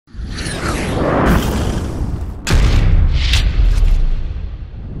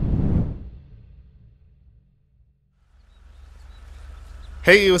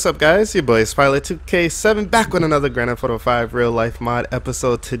Hey, what's up guys? Your boy Spilot2K7 back with another Grand Theft Auto 5 real life mod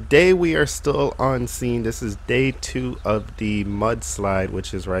episode. Today we are still on scene. This is day 2 of the Mudslide,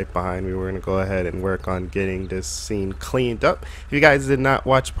 which is right behind me. We're going to go ahead and work on getting this scene cleaned up. If you guys did not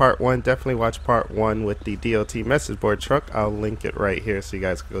watch part 1, definitely watch part 1 with the DOT message board truck. I'll link it right here so you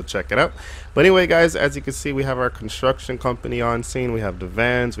guys can go check it out. But anyway guys, as you can see, we have our construction company on scene. We have the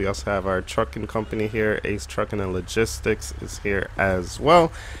vans. We also have our trucking company here. Ace Trucking and Logistics is here as well.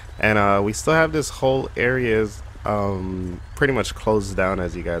 And we still have this whole area pretty much closed down,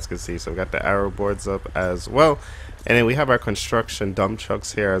 as you guys can see. So we got the arrow boards up as well, and then we have our construction dump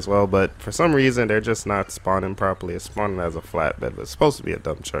trucks here as well, but for some reason they're just not spawning properly. It's spawning as a flatbed, but it's supposed to be a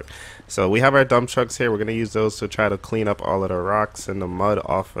dump truck. So we have our dump trucks here. We're going to use those to try to clean up all of the rocks and the mud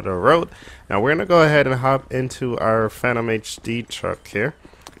off of the road. Now we're going to go ahead and hop into our Phantom HD truck here.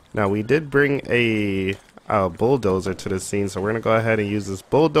 Now we did bring a bulldozer to the scene, so we're gonna go ahead and use this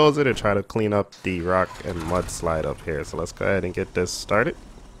bulldozer to try to clean up the rock and mudslide up here. So let's go ahead and get this started.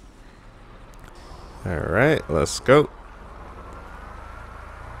 Alright, let's go.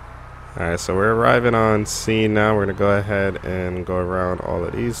 Alright, so we're arriving on scene now. We're gonna go ahead and go around all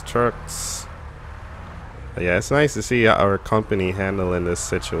of these trucks. But yeah, it's nice to see our company handling this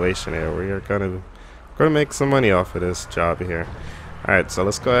situation here. We are gonna make some money off of this job here. Alright, so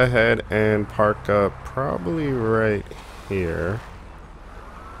let's go ahead and park up probably right here.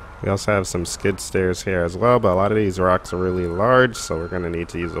 We also have some skid stairs here as well, but a lot of these rocks are really large, so we're going to need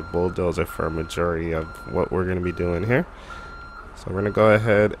to use a bulldozer for a majority of what we're going to be doing here. So we're going to go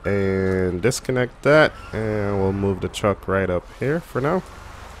ahead and disconnect that, and we'll move the truck right up here for now.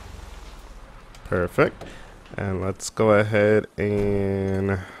 Perfect. And let's go ahead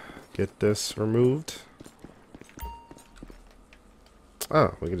and get this removed.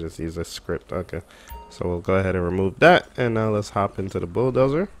 Oh, we can just use this script. Okay, so we'll go ahead and remove that, and now let's hop into the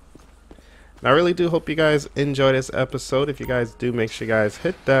bulldozer. And I really do hope you guys enjoy this episode. If you guys do, make sure you guys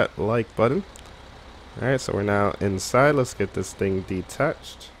hit that like button. Alright, so we're now inside. Let's get this thing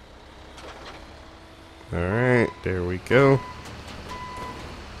detached. Alright, there we go.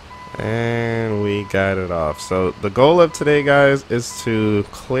 And we got it off. So the goal of today, guys, is to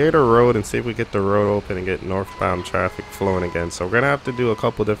clear the road and see if we get the road open and get northbound traffic flowing again. So we're gonna have to do a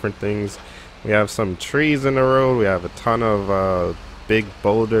couple different things. We have some trees in the road. We have a ton of big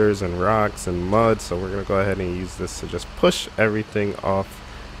boulders and rocks and mud. So we're gonna go ahead and use this to just push everything off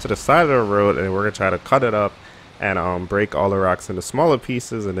to the side of the road, and we're gonna try to cut it up and break all the rocks into smaller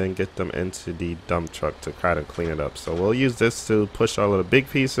pieces and then get them into the dump truck to try to clean it up. So we'll use this to push all of the big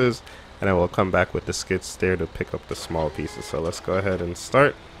pieces, and then we'll come back with the skid steer to pick up the small pieces. So let's go ahead and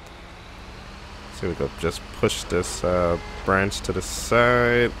start. So we go just push this branch to the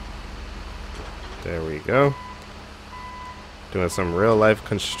side. There we go. Doing some real life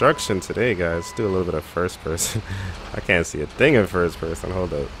construction today, guys. Do a little bit of first person. I can't see a thing in first person.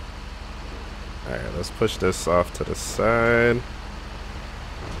 Hold up. Alright, let's push this off to the side.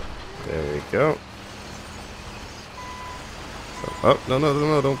 There we go. So, oh,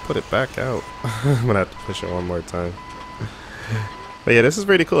 no, don't put it back out. I'm gonna have to push it one more time. But yeah, this is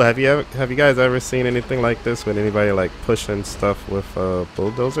pretty cool. Have you guys ever seen anything like this with anybody like pushing stuff with a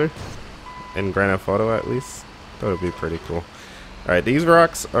bulldozer? In Grand Theft Auto, at least? That would be pretty cool. Alright, these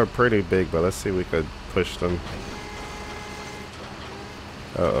rocks are pretty big, but let's see if we could push them.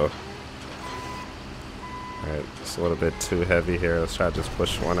 Uh-oh. Alright, it's a little bit too heavy here. Let's try to just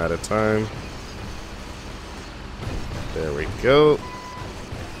push one at a time. There we go.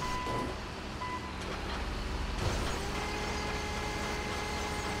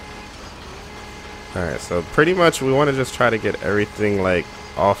 Alright, so pretty much we want to just try to get everything like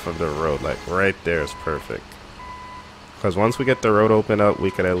off of the road. Like right there is perfect. Because once we get the road open up, we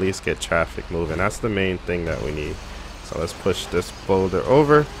could at least get traffic moving. That's the main thing that we need. So let's push this boulder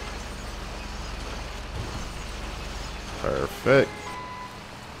over. Perfect.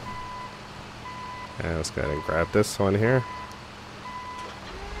 And let's go ahead and grab this one here.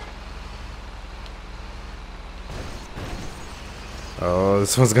 Oh,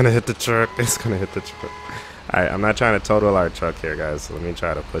 this one's gonna hit the truck. It's gonna hit the truck. Alright, I'm not trying to total our truck here, guys. So let me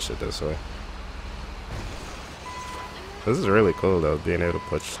try to push it this way. This is really cool, though, being able to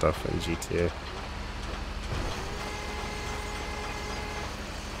push stuff in GTA.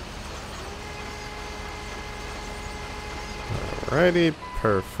 Alrighty,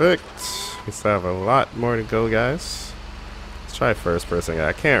 perfect. We still have a lot more to go, guys. Let's try first person.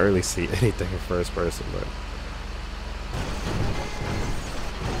 I can't really see anything in first person, but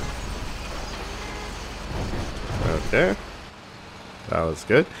okay. That was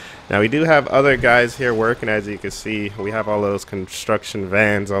good. Now we do have other guys here working. As you can see, we have all those construction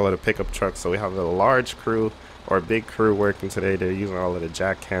vans, all of the pickup trucks. So we have a large crew or big crew working today. They're using all of the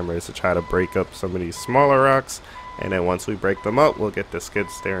jackhammers to try to break up some of these smaller rocks. And then once we break them up, we'll get the skid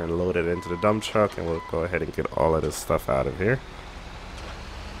steer and load it into the dump truck, and we'll go ahead and get all of this stuff out of here.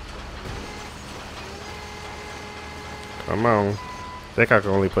 Come on. I think I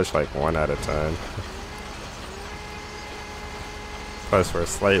can only push like one at a time. Plus we're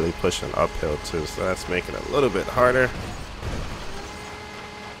slightly pushing uphill too, so that's making it a little bit harder.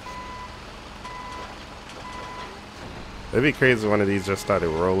 It'd be crazy if one of these just started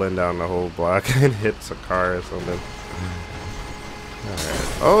rolling down the whole block and hits a car or something.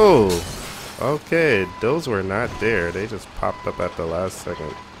 Alright. Oh! Okay, those were not there. They just popped up at the last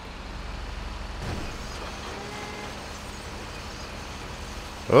second.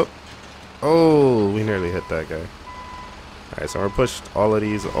 Oh! Oh! We nearly hit that guy. Alright, so we're pushed all of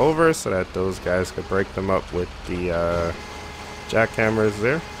these over so that those guys could break them up with the jackhammers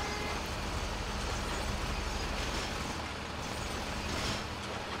there.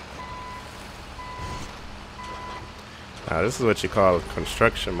 Now this is what you call a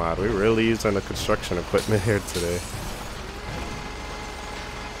construction mod. We're really using the construction equipment here today.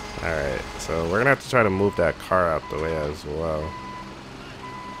 Alright, so we're gonna have to try to move that car out the way as well.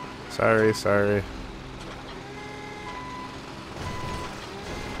 Sorry.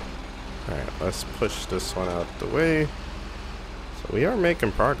 Alright, let's push this one out the way. So we are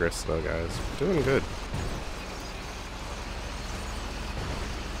making progress though, guys. We're doing good.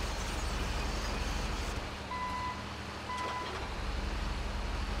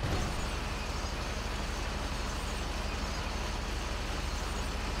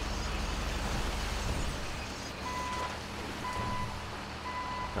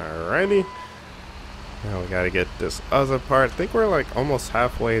 Alrighty. Now we gotta get this other part. I think we're like almost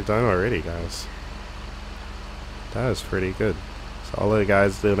halfway done already, guys. That is pretty good. So all of the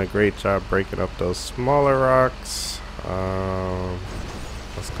guys doing a great job breaking up those smaller rocks.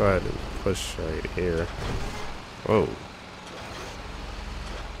 Let's go ahead and push right here. Whoa.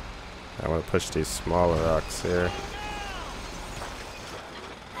 I want to push these smaller rocks here.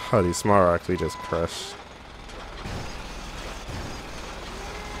 Oh, these small rocks we just crushed.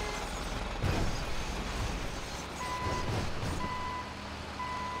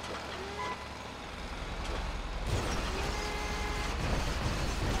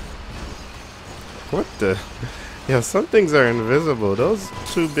 What the? Yeah, some things are invisible. Those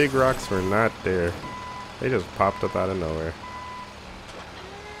two big rocks were not there. They just popped up out of nowhere.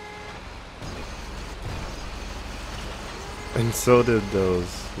 And so did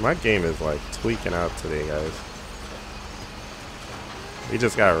those. My game is like tweaking out today, guys. We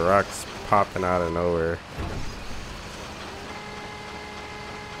just got rocks popping out of nowhere.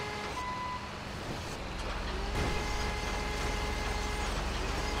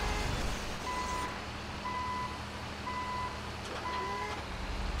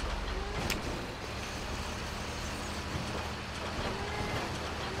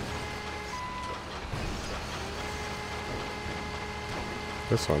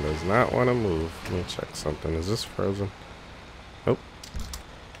 This one does not want to move. Let me check something. Is this frozen? Nope.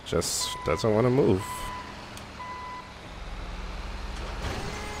 Just doesn't want to move.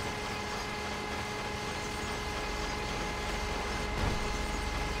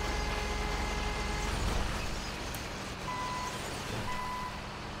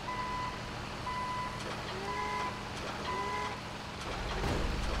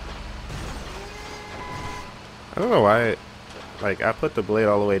 I don't know why. Like, I put the blade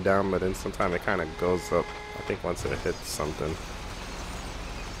all the way down, but then sometimes it kind of goes up, I think, once it hits something.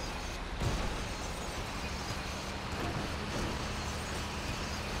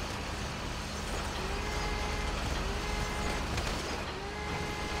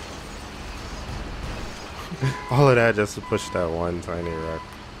 All of that just to push that one tiny rock.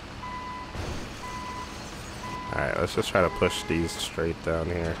 Alright, let's just try to push these straight down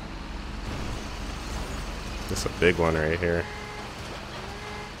here. This is a big one right here.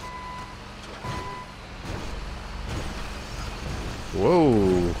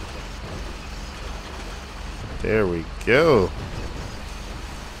 Whoa. There we go. This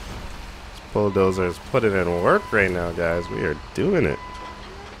bulldozer is putting in work right now, guys. We are doing it.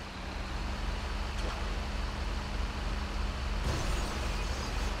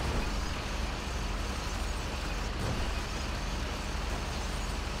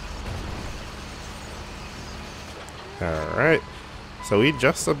 Alright. So we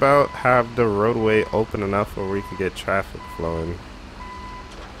just about have the roadway open enough where we can get traffic flowing.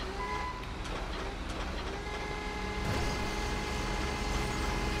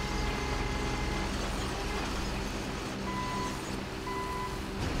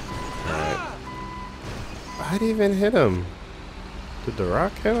 I'd even hit him. Did the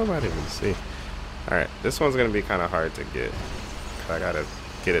rock hit him? I didn't even see. Alright, this one's gonna be kind of hard to get. I gotta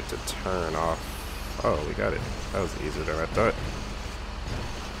get it to turn off. Oh, we got it. That was easier than I thought.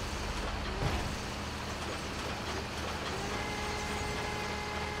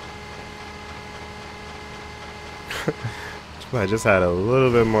 If I just had a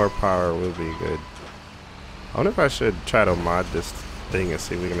little bit more power, would be good. I wonder if I should try to mod this thing and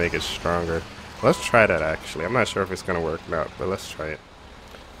see if we can make it stronger. Let's try that actually. I'm not sure if it's gonna work or not, but let's try it.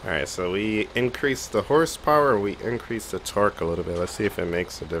 Alright, so we increased the horsepower, we increased the torque a little bit. Let's see if it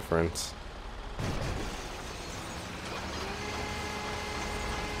makes a difference.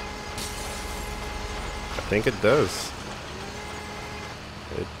 I think it does.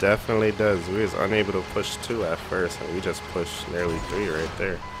 It definitely does. We was unable to push 2 at first, and we just pushed nearly 3 right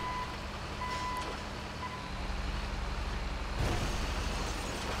there.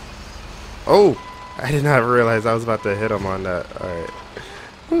 Oh! I did not realize I was about to hit him on that. Alright.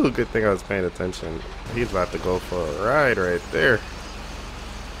 Ooh, good thing I was paying attention. He's about to go for a ride right there.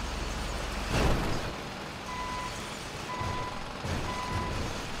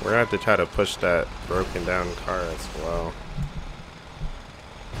 We're gonna have to try to push that broken down car as well.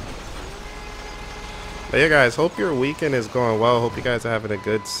 But yeah, guys, hope your weekend is going well. Hope you guys are having a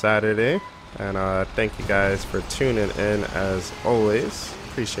good Saturday. And thank you guys for tuning in as always.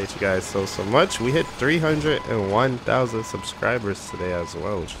 Appreciate you guys so much. We hit 301,000 subscribers today as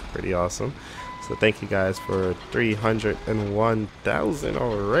well, which is pretty awesome. So thank you guys for 301,000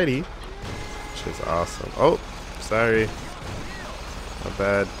 already, which is awesome. Oh, sorry. My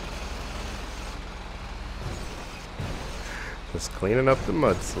bad. Just cleaning up the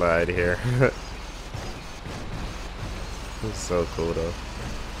mudslide here. It's so cool though.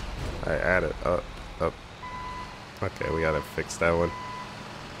 I added up. Okay, we gotta fix that one.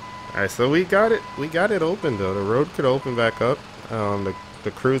 Alright, so we got it open though. The road could open back up.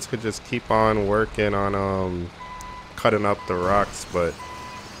 The crews could just keep on working on cutting up the rocks, but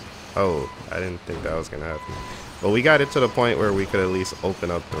oh, I didn't think that was gonna happen. But we got it to the point where we could at least open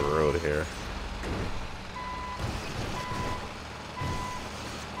up the road here.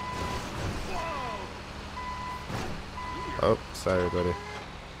 Oh, sorry buddy.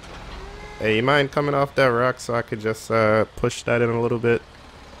 Hey, you mind coming off that rock so I could just push that in a little bit?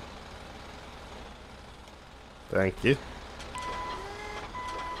 Thank you.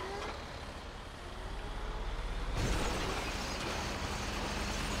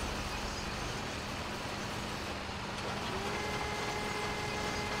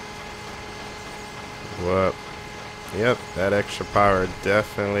 Well, yep, that extra power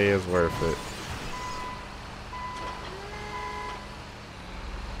definitely is worth it.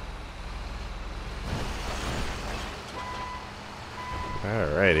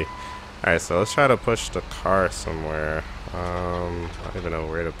 Alrighty. Alright, so let's try to push the car somewhere. I don't even know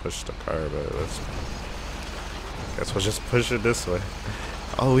where to push the car, but guess we'll just push it this way.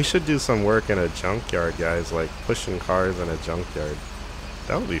 Oh, we should do some work in a junkyard, guys, like pushing cars in a junkyard.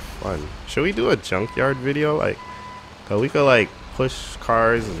 That would be fun. Should we do a junkyard video? Like, cause we could like push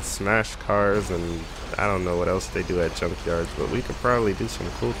cars and smash cars, and I don't know what else they do at junkyards, but we could probably do some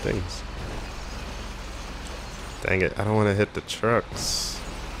cool things. Dang it, I don't want to hit the trucks.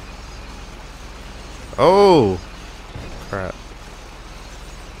 Oh! Crap.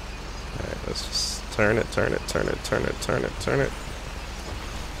 Alright, let's just turn it.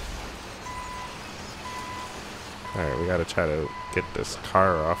 Alright, we gotta try to get this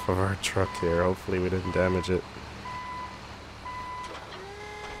car off of our truck here. Hopefully we didn't damage it.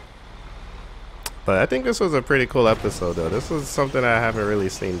 But I think this was a pretty cool episode though. This was something I haven't really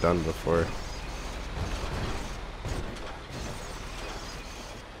seen done before.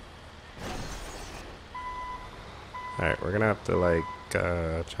 Alright, we're gonna have to like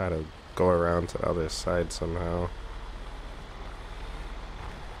try to go around to the other side somehow.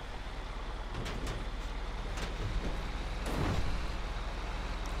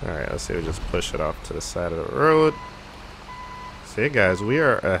 Alright, let's see, we just push it off to the side of the road. See guys, we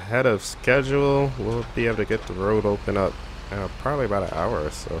are ahead of schedule. We'll be able to get the road open up in probably about an hour or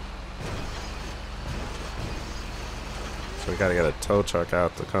so. So we gotta get a tow truck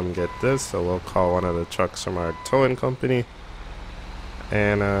out to come get this, so we'll call one of the trucks from our towing company.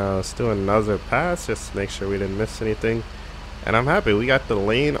 And let's do another pass just to make sure we didn't miss anything. And I'm happy we got the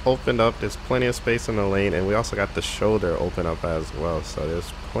lane opened up. There's plenty of space in the lane, and we also got the shoulder open up as well, so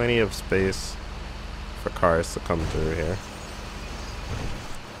there's plenty of space for cars to come through here.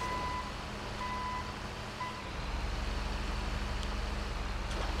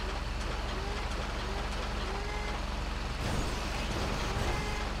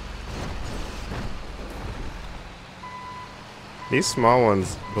 These small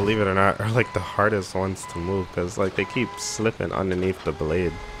ones, believe it or not, are like the hardest ones to move because like they keep slipping underneath the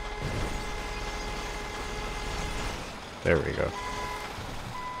blade. There we go.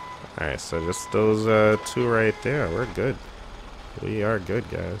 Alright, so just those two right there. We're good. We are good,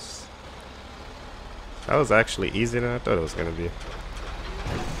 guys. That was actually easier than I thought it was going to be.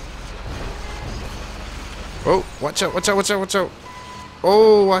 Oh, watch out, watch out, watch out, watch out.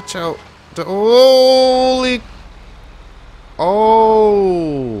 Oh, watch out. The holy...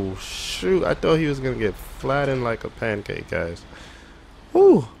 Oh, shoot. I thought he was going to get flattened like a pancake, guys.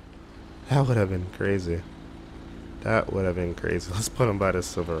 Whew. That would have been crazy. That would have been crazy. Let's put him by the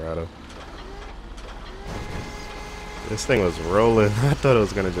Silverado. This thing was rolling. I thought it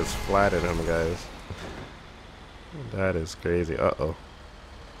was going to just flatten him, guys. That is crazy. Uh-oh.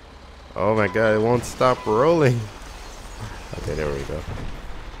 Oh my god, it won't stop rolling. Okay, there we go.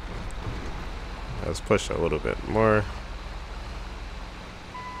 Let's push a little bit more.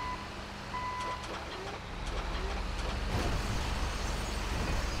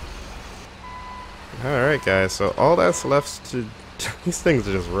 Alright guys, so all that's left to... These things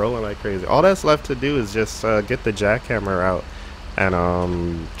are just rolling like crazy. All that's left to do is just get the jackhammer out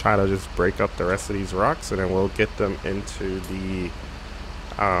and try to just break up the rest of these rocks, and then we'll get them into the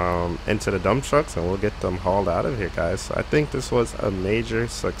dump trucks and we'll get them hauled out of here, guys. So I think this was a major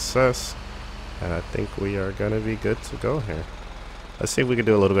success and I think we are gonna be good to go here. Let's see if we can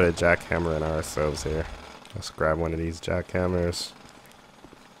do a little bit of jackhammering ourselves here. Let's grab one of these jackhammers.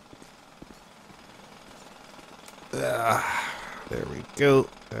 There we go.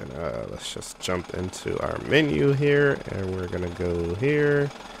 And let's just jump into our menu here, and we're gonna go here.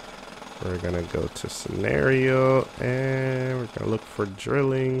 We're gonna go to scenario, and we're gonna look for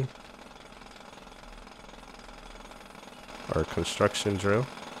drilling or construction drill.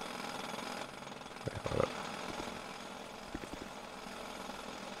 Wait, hold up.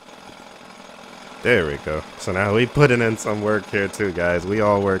 There we go. So now we putting in some work here too, guys. We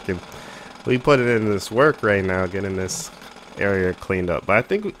all working. We put it in this work right now, getting this area cleaned up. But I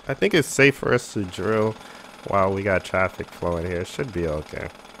think it's safe for us to drill while we got traffic flowing here. It should be okay.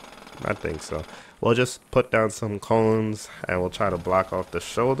 I think so. We'll just put down some cones and we'll try to block off the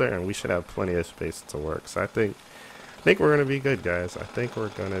shoulder, and we should have plenty of space to work. So I think we're gonna be good, guys. I think we're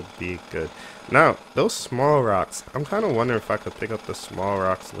gonna be good. Now those small rocks, I'm kind of wondering if I could pick up the small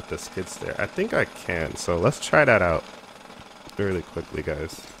rocks with the skid steer. I think I can, so let's try that out really quickly,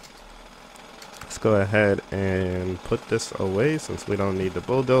 guys. Let's go ahead and put this away since we don't need the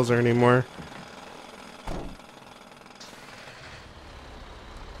bulldozer anymore.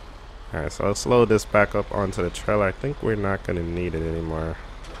 Alright, so let's load this back up onto the trailer. I think we're not going to need it anymore.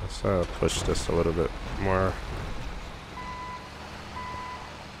 Let's push this a little bit more.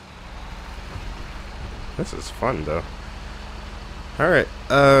 This is fun though. Alright,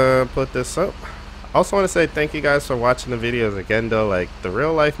 put this up. Also want to say thank you guys for watching the videos again though. Like the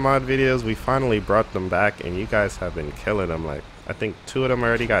real life mod videos, we finally brought them back and you guys have been killing them. Like I think 2 of them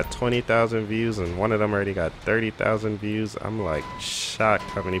already got 20,000 views and 1 of them already got 30,000 views. I'm like shocked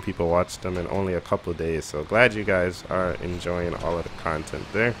how many people watched them in only a couple days. So glad you guys are enjoying all of the content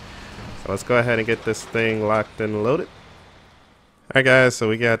there. So let's go ahead and get this thing locked and loaded. Alright guys, so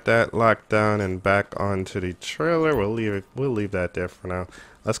we got that locked down and back onto the trailer. We'll leave that there for now.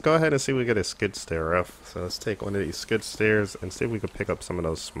 Let's go ahead and see if we get a skid steer off. So let's take one of these skid steers and see if we can pick up some of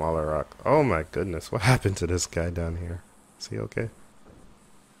those smaller rocks. Oh my goodness, what happened to this guy down here? Is he okay?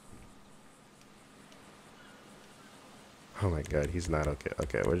 Oh my god, he's not okay.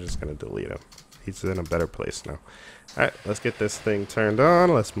 Okay, we're just gonna delete him. He's in a better place now. Alright, let's get this thing turned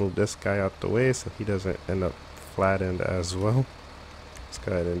on. Let's move this guy out the way so he doesn't end up flattened as well. Let's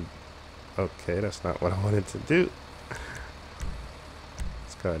go ahead and... Okay, that's not what I wanted to do.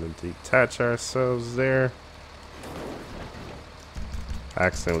 Let's go ahead and detach ourselves there. I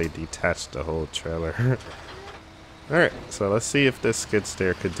accidentally detached the whole trailer. Alright, so let's see if this skid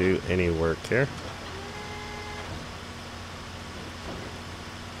steer could do any work here.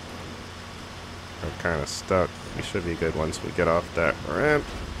 We're kind of stuck. We should be good once we get off that ramp.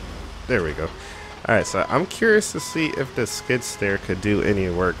 There we go. Alright, so I'm curious to see if the skid steer could do any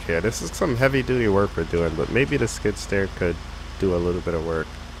work here. This is some heavy duty work we're doing, but maybe the skid steer could do a little bit of work.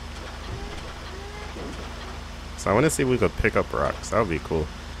 So I want to see if we could pick up rocks. That would be cool.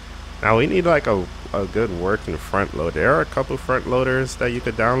 Now we need like a good working front loader. There are a couple front loaders that you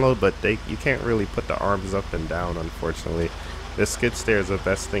could download, but you can't really put the arms up and down, unfortunately. This skid steer is the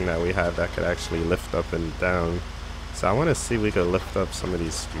best thing that we have that could actually lift up and down. So I want to see if we could lift up some of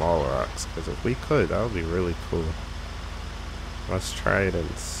these small rocks, because if we could, that would be really cool. Let's try it and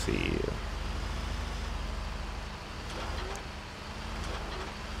see.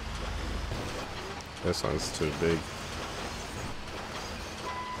 This one's too big.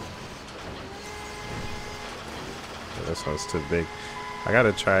 This one's too big. I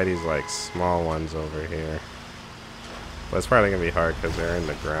gotta try these like small ones over here. But it's probably gonna be hard because they're in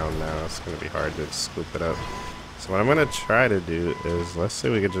the ground now. It's gonna be hard to scoop it up. So what I'm gonna try to do is, let's see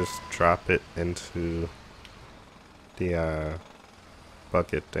if we could just drop it into the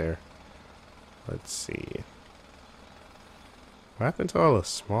bucket there. Let's see. What happened to all the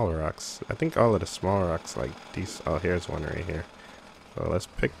small rocks? I think all of the small rocks like these. Oh, here's one right here. So let's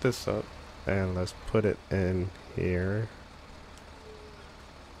pick this up and let's put it in here.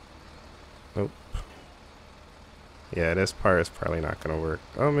 Nope. Yeah, this part is probably not gonna work.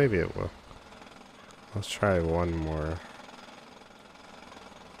 Oh, maybe it will. Let's try one more.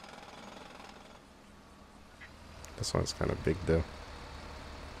 This one's kind of big though.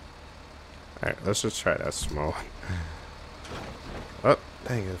 Alright, let's just try that small one. Oh,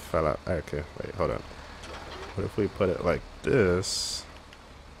 dang, it fell out. Okay, wait, hold on. What if we put it like this?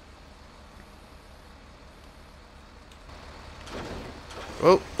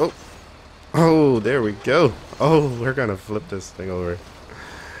 Oh, oh. Oh, there we go. Oh, we're gonna flip this thing over.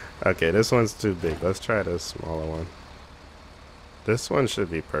 Okay, this one's too big. Let's try this smaller one. This one should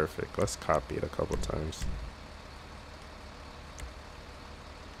be perfect. Let's copy it a couple times.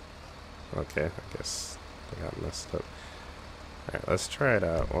 Okay, I guess I got messed up. Alright, let's try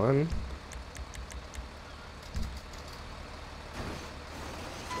that one.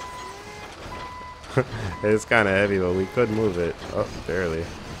 It's kind of heavy, but we could move it. Oh, barely.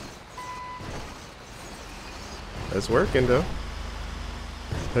 It's working though.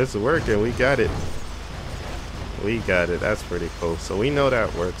 It's working. We got it. We got it. That's pretty cool. So we know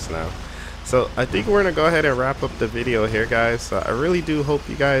that works now. So I think we're gonna go ahead and wrap up the video here, guys. So I really do hope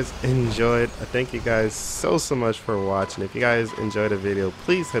you guys enjoyed. I thank you guys so much for watching. If you guys enjoyed the video,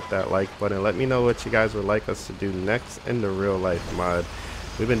 please hit that like button. Let me know what you guys would like us to do next in the real life mod.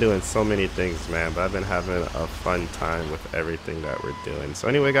 We've been doing so many things, man, but I've been having a fun time with everything that we're doing. So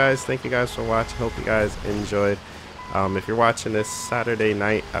anyway, guys, thank you guys for watching. Hope you guys enjoyed. If you're watching this Saturday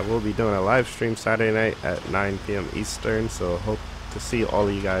night, I will be doing a live stream Saturday night at 9 p.m. Eastern. So hope to see all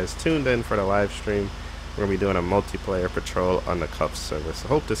of you guys tuned in for the live stream. We're going to be doing a multiplayer patrol on the Cup server. So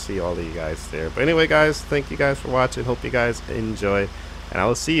hope to see all of you guys there. But anyway, guys, thank you guys for watching. Hope you guys enjoy. And I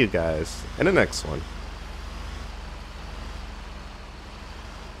will see you guys in the next one.